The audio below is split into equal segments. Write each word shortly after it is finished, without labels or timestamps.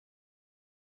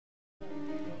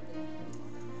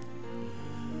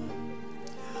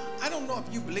I don't know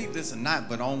if you believe this or not,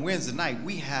 but on Wednesday night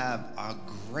we have a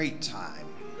great time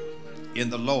in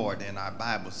the Lord in our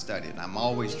Bible study. And I'm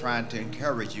always trying to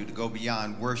encourage you to go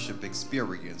beyond worship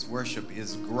experience. Worship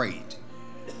is great.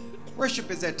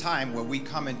 Worship is that time where we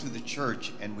come into the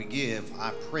church and we give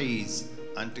our praise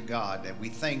unto God, and we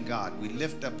thank God. We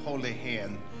lift up holy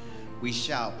hand. We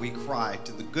shout, we cry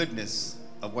to the goodness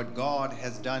of what God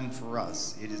has done for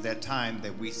us. It is that time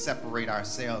that we separate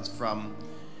ourselves from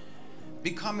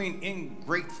becoming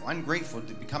ungrateful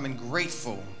to becoming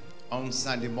grateful on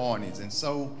Sunday mornings. And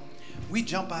so we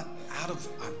jump out of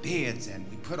our beds and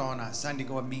we put on our Sunday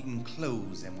go meeting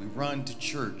clothes and we run to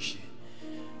church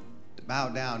to bow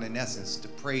down, in essence, to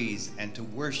praise and to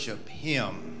worship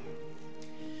Him,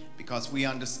 because we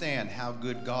understand how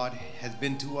good God has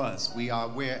been to us. We are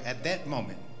aware at that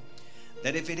moment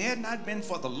that if it had not been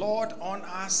for the Lord on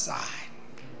our side,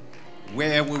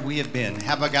 where would we have been?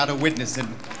 Have I got a witness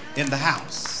in the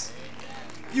house?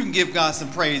 You can give God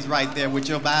some praise right there with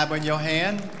your Bible in your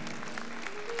hand.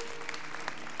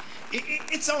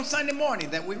 It's on Sunday morning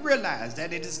that we realize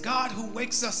that it is God who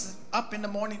wakes us up in the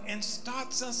morning and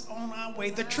starts us on our way.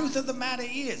 The truth of the matter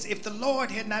is, if the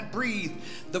Lord had not breathed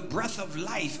the breath of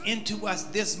life into us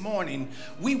this morning,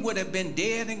 we would have been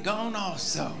dead and gone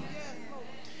also.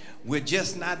 We're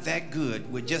just not that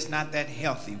good. We're just not that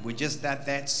healthy. We're just not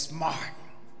that smart.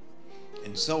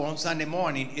 And so on Sunday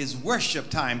morning is worship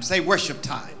time. Say worship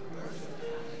time.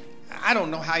 I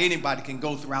don't know how anybody can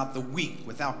go throughout the week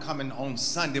without coming on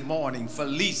Sunday morning for at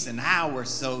least an hour or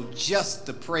so just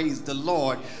to praise the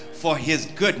Lord for His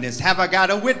goodness. Have I got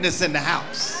a witness in the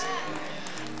house?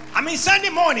 I mean,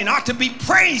 Sunday morning ought to be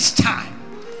praise time.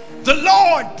 The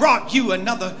Lord brought you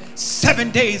another 7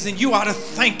 days and you ought to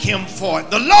thank Him for it.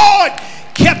 The Lord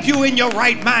kept you in your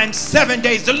right mind 7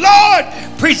 days. The Lord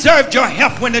preserved your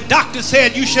health when the doctor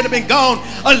said you should have been gone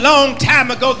a long time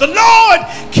ago. The Lord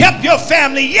kept your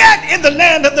family yet in the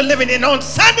land of the living. And on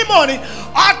Sunday morning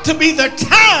ought to be the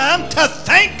time to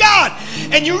thank God.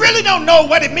 And you really don't know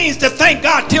what it means to thank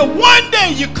God till one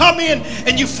day you come in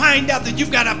and you find out that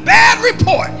you've got a bad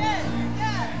report.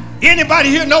 Anybody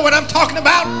here know what I'm talking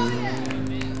about?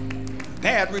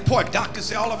 Bad report. Doctor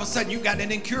said all of a sudden you got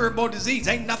an incurable disease.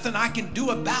 Ain't nothing I can do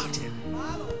about it.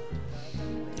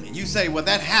 And you say, well,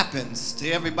 that happens to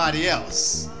everybody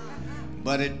else,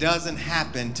 but it doesn't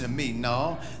happen to me.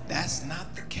 No, that's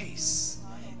not the case.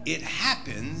 It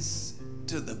happens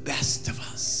to the best of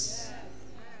us.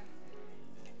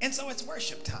 And so it's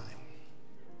worship time.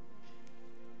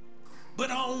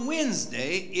 But on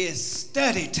Wednesday is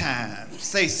study time.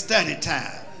 Say study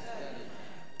time.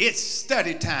 It's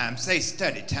study time. Say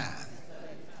study time.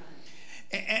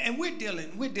 And we're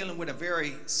dealing with a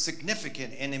very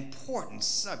significant and important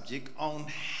subject on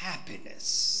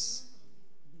happiness.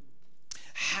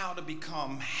 How to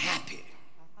become happy.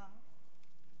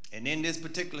 And in this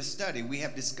particular study, we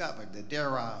have discovered that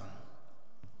there are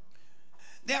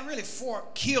really 4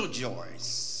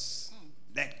 killjoys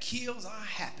that kills our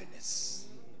happiness.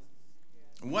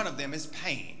 One of them is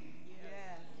pain.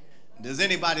 Does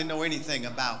anybody know anything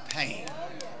about pain?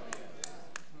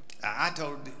 I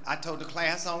told the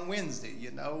class on Wednesday,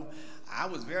 you know, I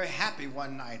was very happy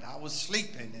one night. I was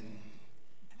sleeping and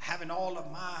having all of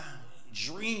my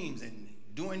dreams and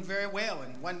doing very well.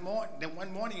 And one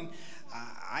morning,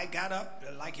 I got up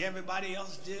like everybody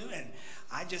else do, and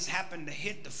I just happened to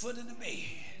hit the foot of the bed.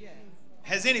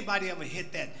 Has anybody ever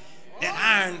hit that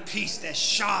iron piece, that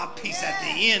sharp piece at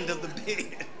the end of the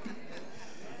bed?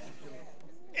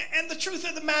 And the truth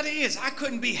of the matter is, I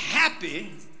couldn't be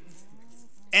happy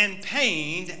and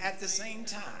pained at the same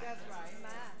time.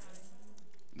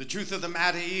 The truth of the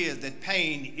matter is that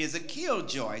pain is a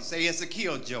killjoy. Say it's a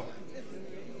killjoy.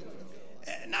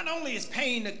 Not only is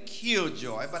pain a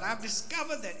killjoy, but I've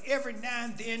discovered that every now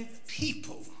and then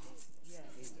people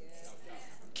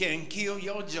can kill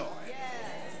your joy.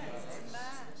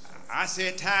 I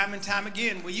said time and time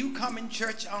again, when you come in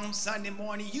church on Sunday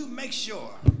morning, you make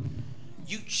sure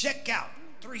you check out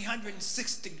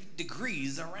 360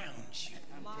 degrees around you.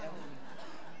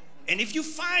 And if you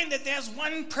find that there's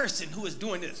one person who is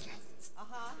doing this,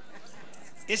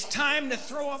 it's time to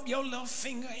throw up your little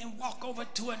finger and walk over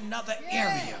to another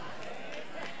area.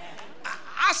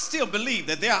 I still believe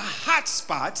that there are hot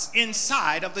spots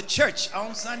inside of the church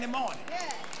on Sunday morning.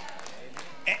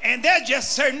 And there are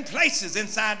just certain places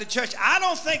inside the church I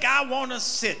don't think I want to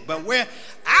sit, but where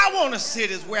I want to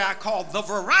sit is where I call the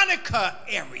Veronica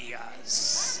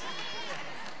areas.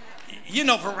 You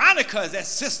know, Veronica is that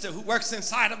sister who works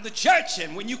inside of the church,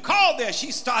 and when you call there,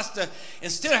 she starts to,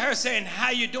 instead of her saying,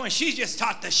 how you doing, she just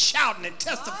starts to shouting and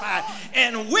testify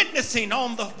and witnessing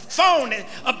on the phone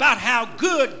about how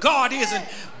good God is. And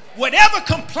whatever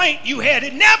complaint you had,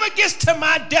 it never gets to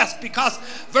my desk because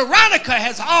Veronica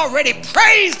has already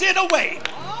praised it away.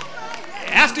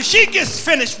 After she gets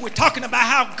finished with talking about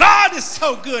how God is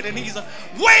so good and he's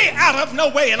way out of no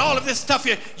way and all of this stuff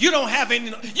here, you don't have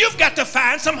any, you've got to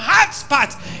find some hot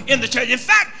spots in the church. In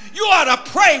fact, you ought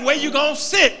to pray where you're going to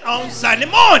sit on Sunday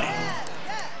morning.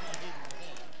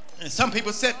 And some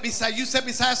people sit beside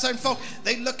certain folk,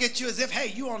 they look at you as if,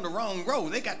 hey, you're on the wrong row.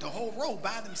 They got the whole row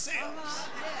by themselves.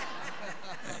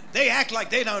 They act like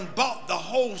they done bought the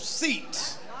whole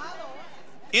seat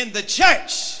in the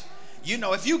church. You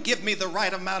know, if you give me the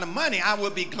right amount of money, I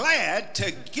will be glad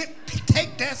to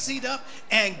take that seat up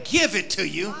and give it to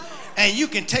you, and you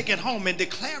can take it home and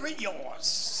declare it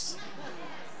yours.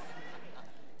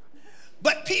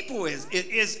 But people is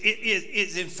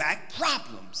in fact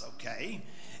problems, okay?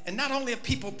 And not only are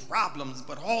people problems,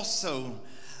 but also,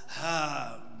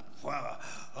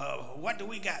 what do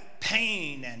we got?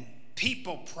 Pain and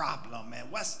people problem.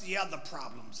 And what's the other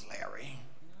problems, Larry?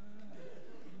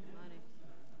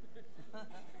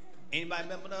 Anybody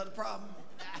remember the other problem?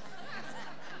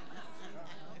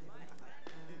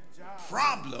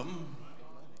 Problem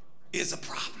is a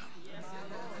problem.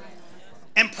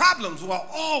 And problems will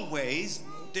always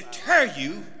deter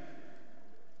you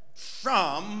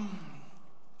from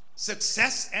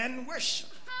success and worship.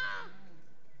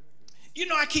 You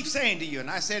know, I keep saying to you, and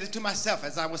I said it to myself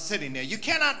as I was sitting there, you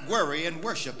cannot worry and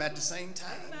worship at the same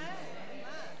time.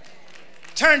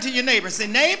 Turn to your neighbor and say,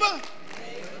 neighbor,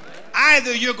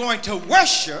 either you're going to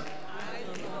worship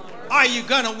or you're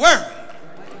going to worry.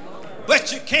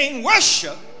 But you can't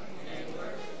worship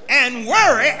and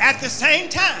worry at the same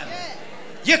time.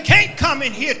 You can't come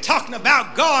in here talking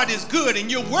about God is good and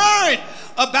you're worried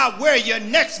about where your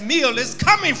next meal is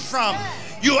coming from.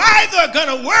 You're either going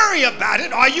to worry about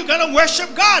it or you're going to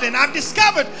worship God. And I've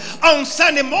discovered on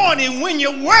Sunday morning when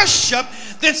you worship,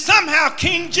 then somehow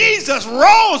King Jesus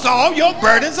rolls all your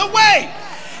burdens away.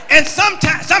 And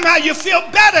somehow you feel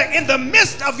better in the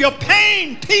midst of your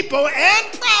pain, people, and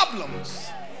problems.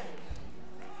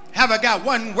 Have I got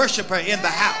one worshiper in the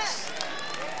house?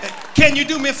 Can you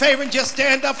do me a favor and just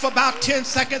stand up for about 10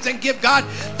 seconds and give God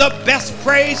the best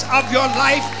praise of your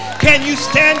life? Can you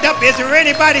stand up? Is there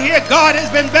anybody here? God has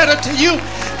been better to you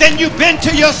than you've been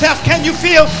to yourself. Can you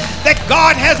feel that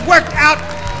God has worked out?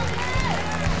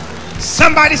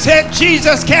 Somebody said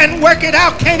Jesus can work it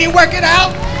out. Can he work it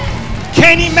out?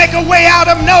 Can he make a way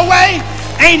out of no way?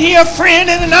 Ain't he a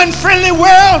friend in an unfriendly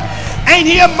world? Ain't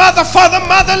he a mother for the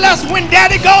motherless when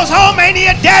daddy goes home? Ain't he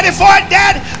a daddy for a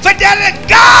dad? For daddy,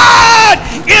 God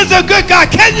is a good God.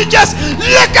 Can you just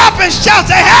look up and shout,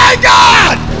 say, hey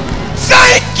God,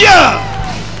 thank you.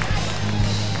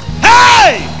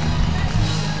 Hey,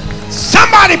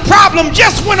 somebody problem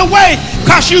just went away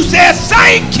because you said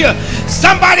thank you.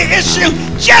 Somebody issue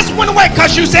just went away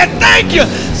because you said thank you.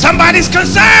 Somebody's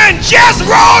concern just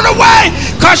rolled away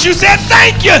because you said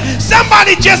thank you.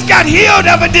 Somebody just got healed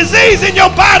of a disease in your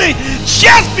body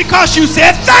just because you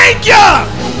said thank you.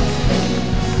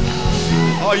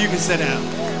 Oh, you can sit down.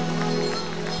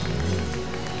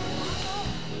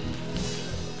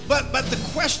 But the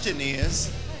question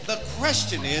is,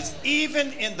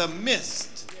 even in the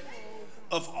midst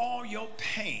of all your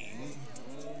pain,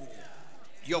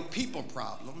 your people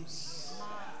problems,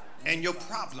 and your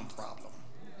problem,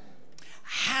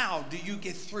 how do you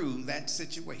get through that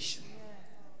situation?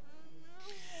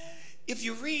 If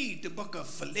you read the book of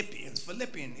Philippians,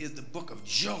 Philippians is the book of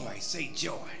joy. Say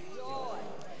joy. Joy.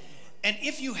 And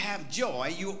if you have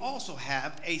joy, you also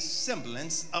have a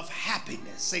semblance of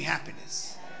happiness. Say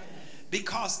happiness.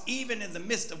 Because even in the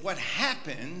midst of what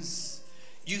happens,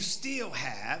 you still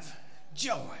have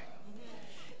joy.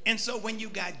 And so when you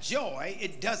got joy,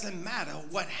 it doesn't matter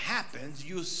what happens,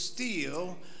 you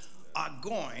still are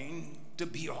going to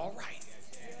be all right.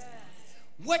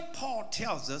 What Paul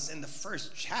tells us in the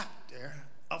first chapter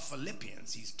of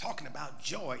Philippians, he's talking about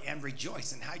joy and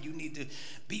rejoicing, how you need to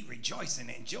be rejoicing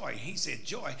and joy. He said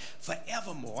joy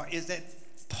forevermore is that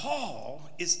Paul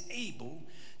is able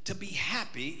to be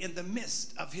happy in the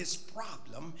midst of his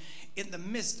problem, in the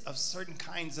midst of certain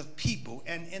kinds of people,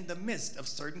 and in the midst of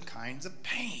certain kinds of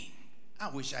pain. I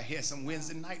wish I had some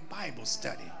Wednesday night Bible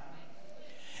study.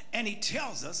 And he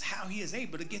tells us how he is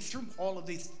able to get through all of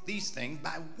these things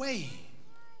by way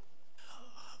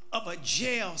of a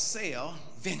jail cell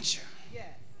venture.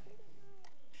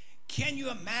 Can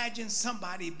you imagine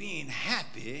somebody being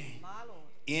happy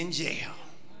in jail?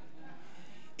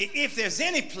 If there's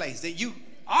any place that you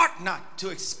ought not to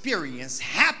experience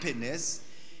happiness,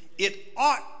 it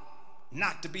ought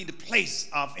not to be the place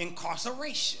of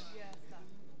incarceration.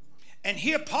 And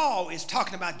here Paul is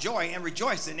talking about joy and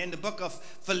rejoicing in the book of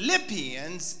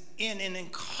Philippians in an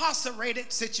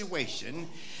incarcerated situation.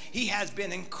 He has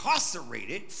been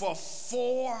incarcerated for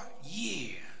 4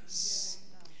 years.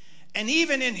 And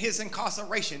even in his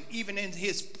incarceration, even in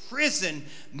his prison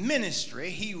ministry,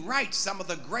 he writes some of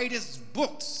the greatest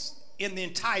books in the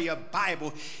entire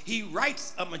Bible. He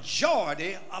writes a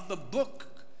majority of the book,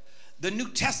 the New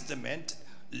Testament,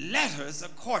 letters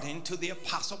according to the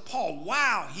Apostle Paul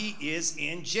while he is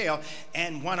in jail.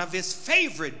 And one of his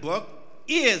favorite books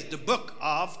is the book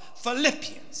of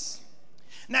Philippians.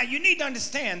 Now you need to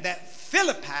understand that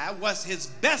Philippi was his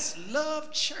best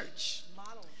loved church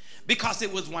because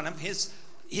it was one of his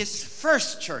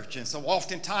first church. And so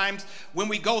oftentimes when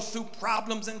we go through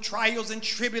problems and trials and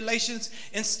tribulations,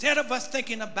 instead of us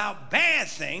thinking about bad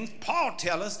things, Paul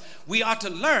tells us we ought to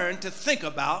learn to think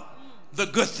about the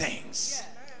good things.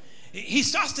 He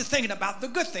starts to thinking about the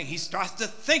good thing. He starts to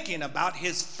thinking about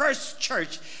his first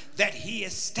church that he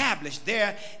established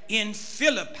there in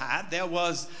Philippi. There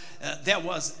was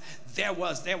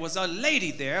a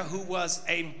lady there who was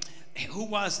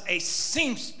a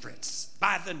seamstress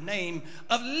by the name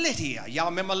of Lydia. Y'all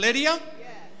remember Lydia?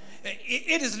 Yeah.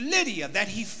 It is Lydia that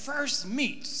he first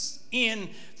meets in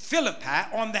Philippi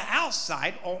on the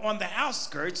outside or on the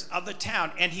outskirts of the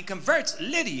town, and he converts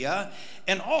Lydia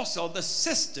and also the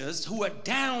sisters who are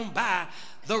down by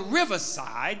the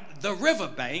riverside, the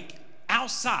riverbank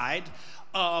outside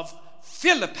of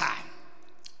Philippi.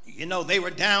 You know, they were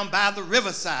down by the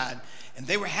riverside and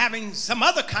they were having some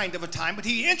other kind of a time, but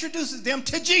he introduces them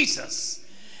to Jesus.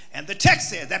 And the text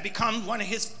says that becomes one of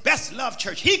his best loved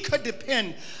church. He could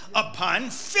depend upon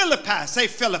Philippi. Say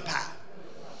Philippi.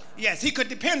 Yes, he could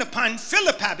depend upon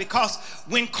Philippi because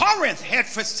when Corinth had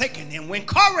forsaken him, when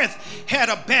Corinth had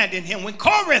abandoned him, when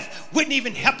Corinth wouldn't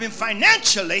even help him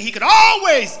financially, he could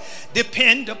always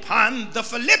depend upon the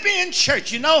Philippian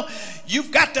church. You know,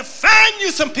 you've got to find you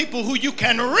some people who you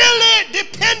can really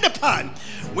depend upon.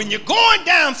 When you're going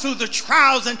down through the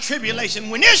trials and tribulation,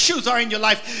 when issues are in your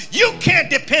life, you can't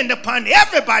depend upon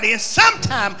everybody. And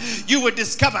sometimes you would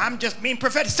discover, I'm just being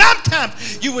prophetic,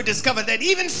 sometimes you would discover that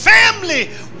even family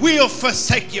will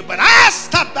forsake you. But I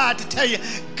stopped by to tell you,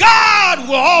 God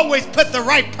will always put the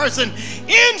right person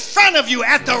in front of you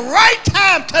at the right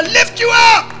time to lift you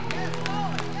up.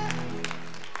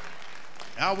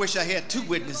 I wish I had 2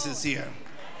 witnesses here.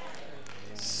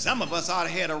 Some of us ought to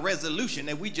have a resolution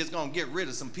that we just gonna get rid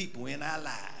of some people in our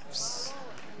lives,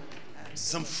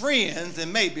 some friends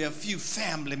and maybe a few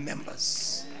family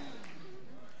members.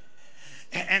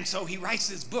 And so he writes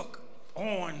this book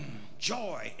on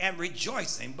joy and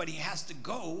rejoicing, but he has to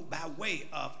go by way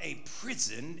of a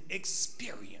prison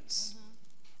experience.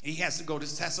 He has to go to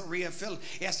Caesarea first,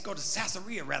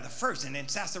 and in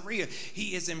Caesarea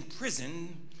he is in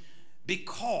prison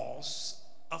because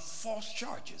of false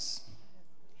charges.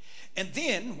 And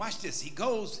then, watch this, he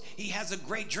has a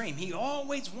great dream. He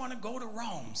always wanted to go to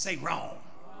Rome. Say Rome.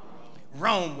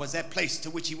 Rome was that place to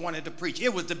which he wanted to preach.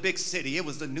 It was the big city. It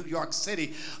was the New York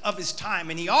City of his time.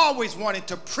 And he always wanted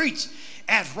to preach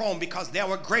at Rome because there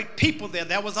were great people there.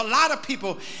 There was a lot of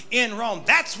people in Rome.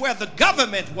 That's where the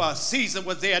government was. Caesar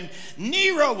was there.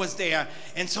 Nero was there.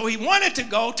 And so he wanted to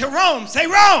go to Rome. Say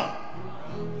Rome.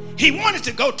 He wanted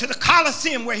to go to the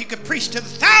Colosseum where he could preach to the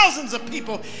thousands of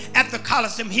people at the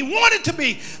Colosseum. He wanted to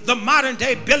be the modern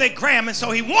day Billy Graham, and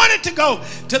so he wanted to go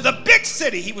to the big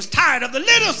city. He was tired of the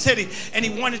little city, and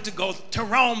he wanted to go to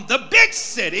Rome, the big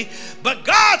city. But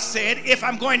God said, if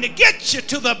I'm going to get you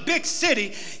to the big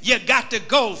city, you got to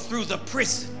go through the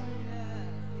prison.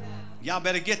 Y'all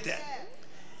better get that.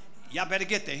 Y'all better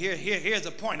get there. Here's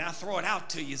a point. I throw it out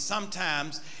to you.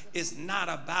 Sometimes it's not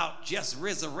about just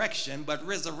resurrection, but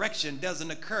resurrection doesn't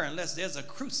occur unless there's a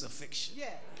crucifixion.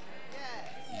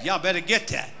 Y'all better get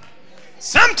that.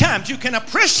 Sometimes you can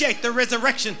appreciate the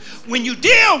resurrection when you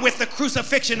deal with the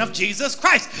crucifixion of Jesus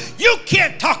Christ. You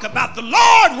can't talk about the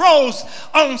Lord rose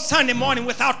on Sunday morning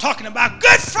without talking about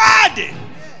Good Friday,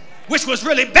 which was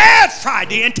really bad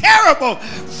Friday and terrible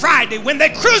Friday when they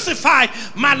crucified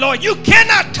my Lord. You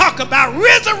cannot talk about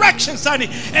Resurrection Sunday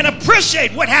and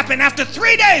appreciate what happened after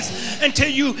 3 days until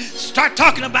you start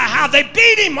talking about how they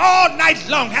beat him all night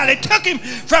long, how they took him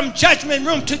from judgment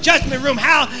room to judgment room,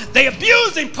 how they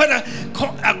abused him, put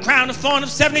a crown of thorns of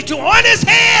 72 on his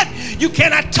head. You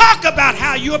cannot talk about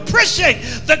how you appreciate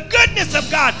the goodness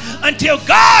of God until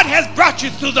God has brought you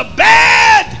through the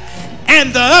bad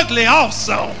and the ugly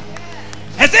also.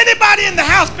 Has anybody in the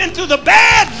house been through the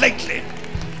bad lately?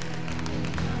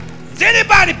 Has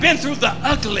anybody been through the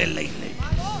ugly lately?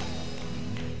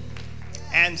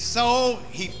 And so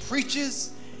he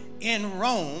preaches in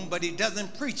Rome, but he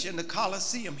doesn't preach in the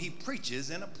Colosseum. He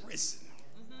preaches in a prison.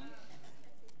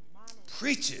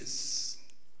 Preaches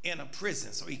in a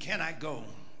prison. So he cannot go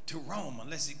to Rome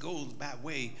unless he goes by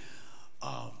way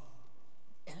of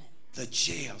the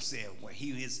jail cell, where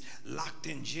he is locked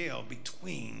in jail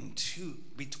between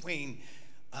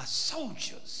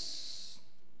soldiers.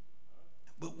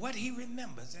 But what he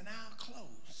remembers in our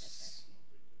close,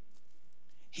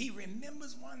 he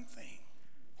remembers one thing,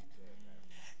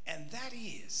 and that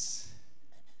is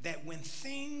that when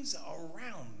things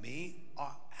around me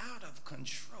are out of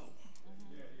control,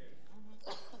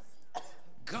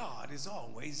 God is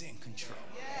always in control.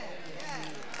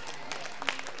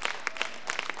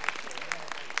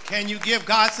 Can you give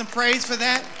God some praise for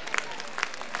that?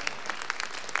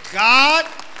 God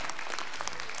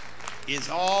is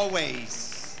always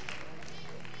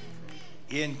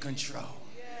in control.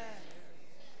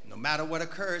 No matter what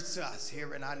occurs to us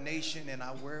here in our nation, in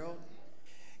our world,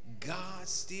 God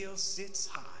still sits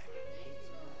high,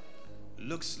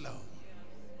 looks low,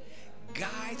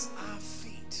 guides our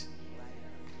feet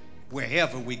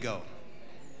wherever we go.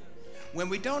 When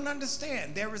we don't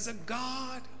understand, there is a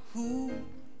God who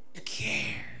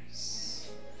cares.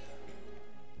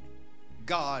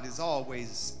 God is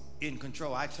always in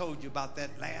control. I told you about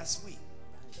that last week.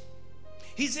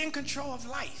 He's in control of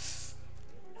life.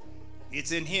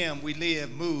 It's in him we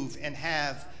live, move, and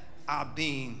have our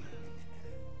being.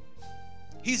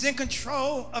 He's in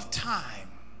control of time.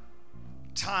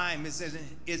 Time is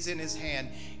in his hand.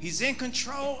 He's in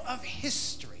control of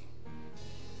history.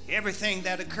 Everything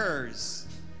that occurs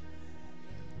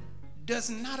does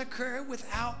not occur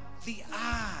without the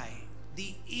eye,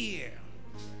 the ear,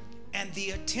 and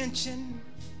the attention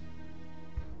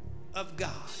of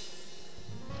God.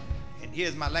 And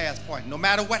here's my last point. No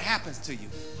matter what happens to you,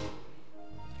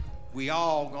 we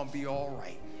all gonna be all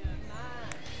right.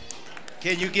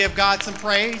 Can you give God some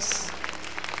praise?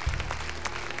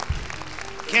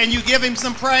 Can you give him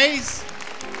some praise?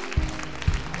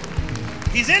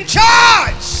 He's in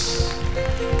charge.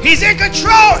 He's in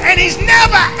control, and he's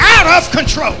never out of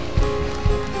control.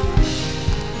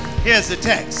 Here's the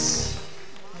text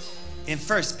in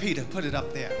 1 Peter. Put it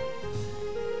up there.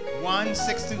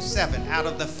 1:6-7 out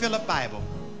of the Philip Bible.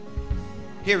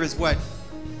 Here is what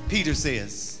Peter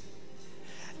says.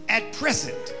 At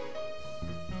present,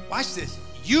 watch this,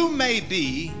 you may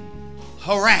be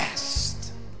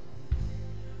harassed.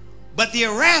 But the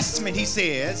harassment, he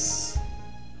says,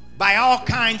 by all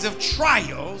kinds of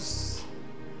trials,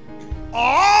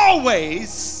 are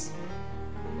always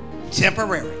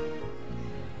temporary.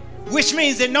 Which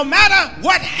means that no matter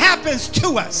what happens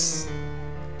to us,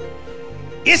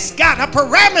 it's got a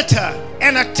parameter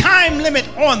and a time limit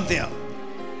on them.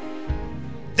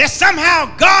 That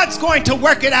somehow God's going to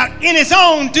work it out in his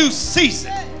own due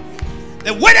season.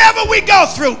 That whatever we go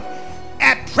through,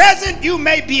 at present you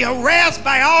may be harassed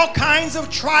by all kinds of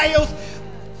trials,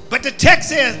 but the text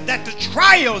says that the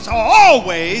trials are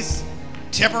always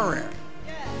temporary.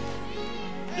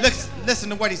 Listen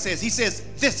to what he says. He says,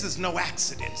 this is no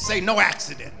accident. Say no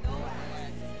accident.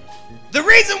 The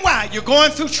reason why you're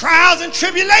going through trials and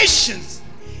tribulations,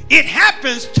 it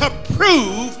happens to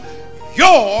prove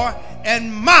your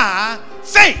and my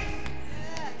faith.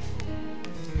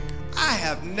 I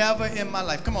have never in my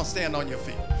life, come on, stand on your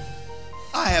feet.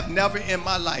 I have never in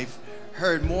my life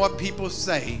heard more people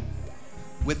say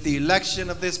with the election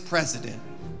of this president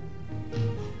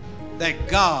that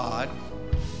God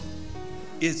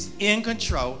is in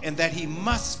control and that he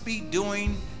must be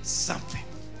doing something.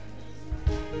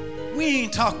 We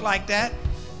ain't talked like that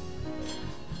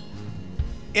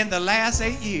in the last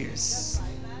 8 years.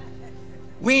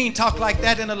 We ain't talked like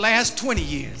that in the last 20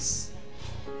 years.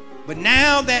 But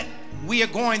now that we are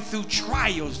going through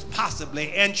trials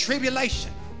possibly and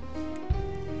tribulation,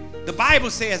 the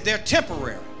Bible says they're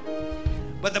temporary.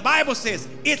 But the Bible says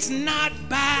it's not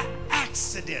by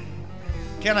accident.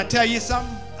 Can I tell you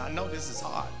something? I know this is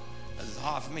hard. This is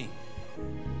hard for me.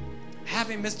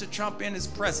 Having Mr. Trump in as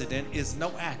president is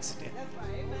no accident.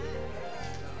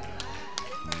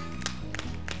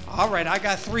 All right, I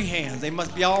got 3 hands. They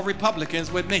must be all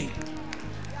Republicans with me.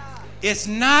 It's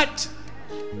not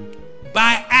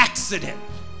by accident,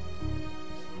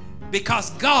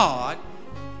 because God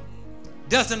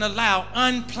doesn't allow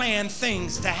unplanned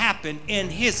things to happen in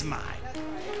his mind.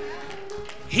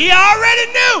 He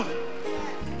already knew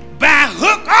by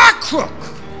hook or crook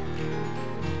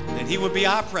that he would be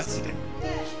our president.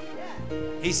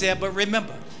 He said, but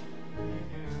remember,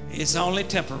 it's only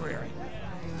temporary.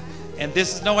 And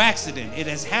this is no accident. It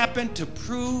has happened to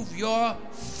prove your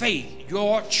faith,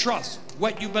 your trust,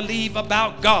 what you believe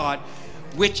about God,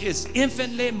 which is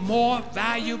infinitely more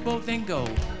valuable than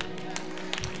gold.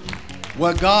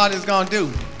 What God is going to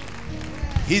do,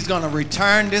 he's going to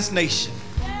return this nation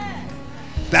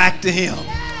back to him.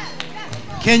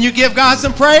 Can you give God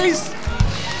some praise?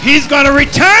 He's going to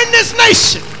return this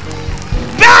nation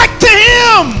back to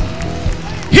him.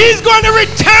 He's going to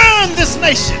return this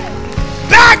nation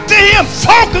back to him.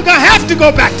 Folk are going to have to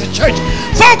go back to church.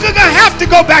 Folk are going to have to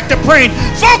go back to praying.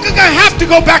 Folk are going to have to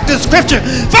go back to scripture.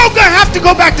 Folk are going to have to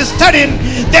go back to studying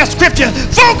their scripture.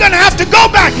 Folk are going to have to go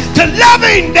back to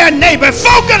loving their neighbor.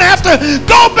 Folk are going to have to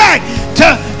go back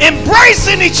to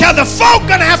embracing each other. Folk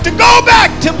are going to have to go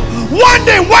back to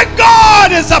wondering what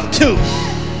God is up to.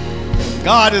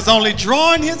 God is only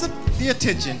drawing the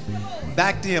attention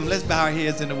back to him. Let's bow our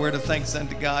heads in the word of thanks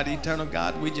unto God. Eternal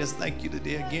God, we just thank you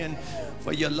today again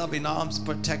for your loving arms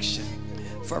protection,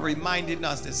 for reminding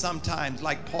us that sometimes,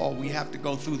 like Paul, we have to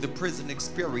go through the prison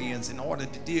experience in order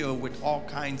to deal with all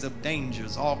kinds of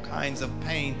dangers, all kinds of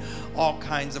pain, all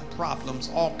kinds of problems,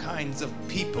 all kinds of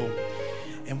people.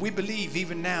 And we believe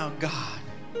even now, God,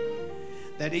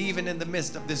 that even in the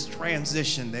midst of this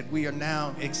transition that we are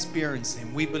now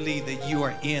experiencing, we believe that you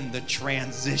are in the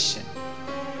transition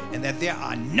and that there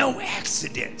are no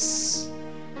accidents.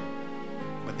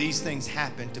 But these things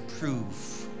happen to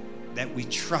prove that we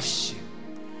trust you.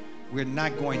 We're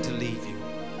not going to leave you,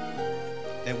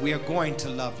 that we are going to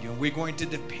love you, and we're going to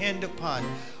depend upon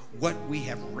what we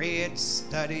have read,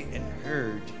 studied, and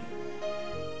heard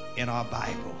in our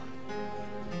Bible.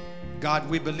 God,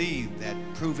 we believe that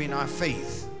proving our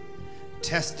faith,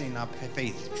 testing our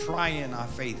faith, trying our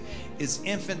faith is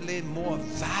infinitely more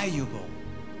valuable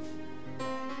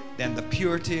than the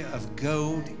purity of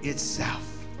gold itself.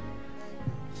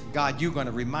 God, you're going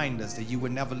to remind us that you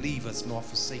will never leave us nor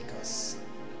forsake us.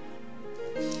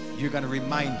 You're going to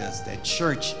remind us that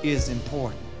church is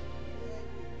important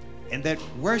and that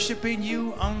worshiping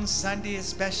you on Sunday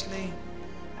especially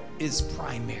is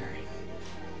primary.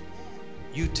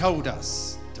 You told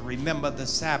us to remember the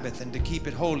Sabbath and to keep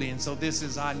it holy, and so this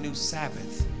is our new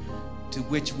Sabbath, to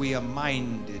which we are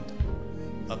minded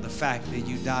of the fact that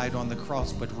you died on the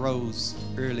cross but rose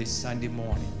early Sunday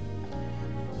morning.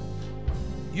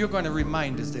 You're going to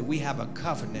remind us that we have a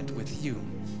covenant with you,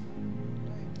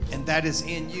 and that is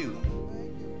in you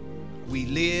we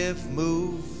live,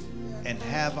 move, and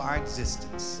have our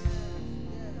existence.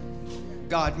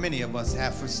 God, many of us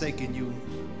have forsaken you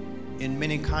in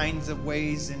many kinds of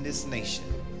ways in this nation,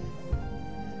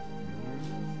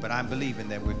 but I'm believing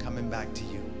that we're coming back to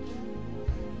you.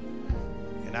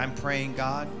 And I'm praying,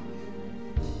 God,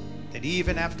 that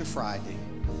even after Friday,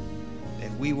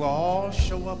 that we will all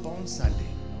show up on Sunday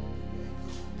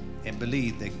and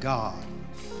believe that God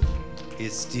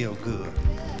is still good.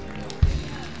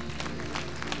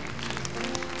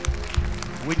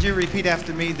 Would you repeat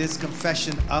after me this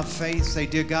confession of faith? Say,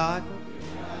 dear God,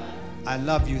 I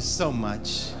love you so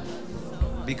much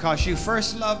because you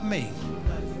first loved me.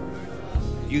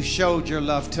 You showed your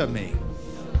love to me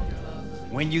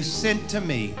when you sent to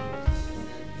me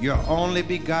your only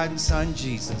begotten Son,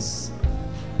 Jesus,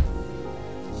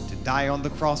 to die on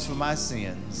the cross for my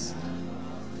sins,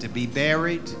 to be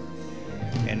buried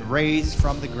and raised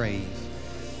from the grave.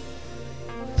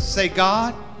 Say,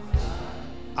 God,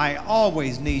 I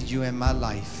always need you in my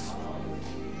life.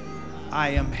 I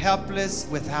am helpless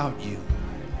without you.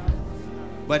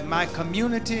 But my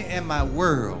community and my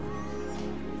world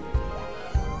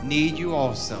need you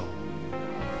also.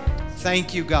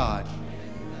 Thank you, God,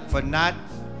 for not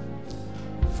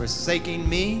forsaking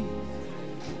me,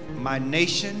 my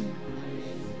nation,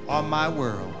 or my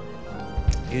world.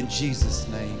 In Jesus'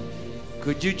 name.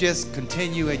 Could you just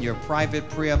continue in your private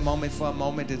prayer moment for a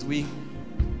moment as we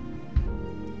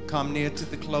come near to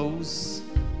the close?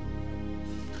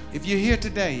 If you're here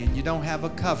today and you don't have a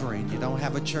covering, you don't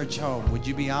have a church home, would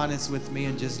you be honest with me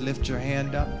and just lift your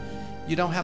hand up? You don't have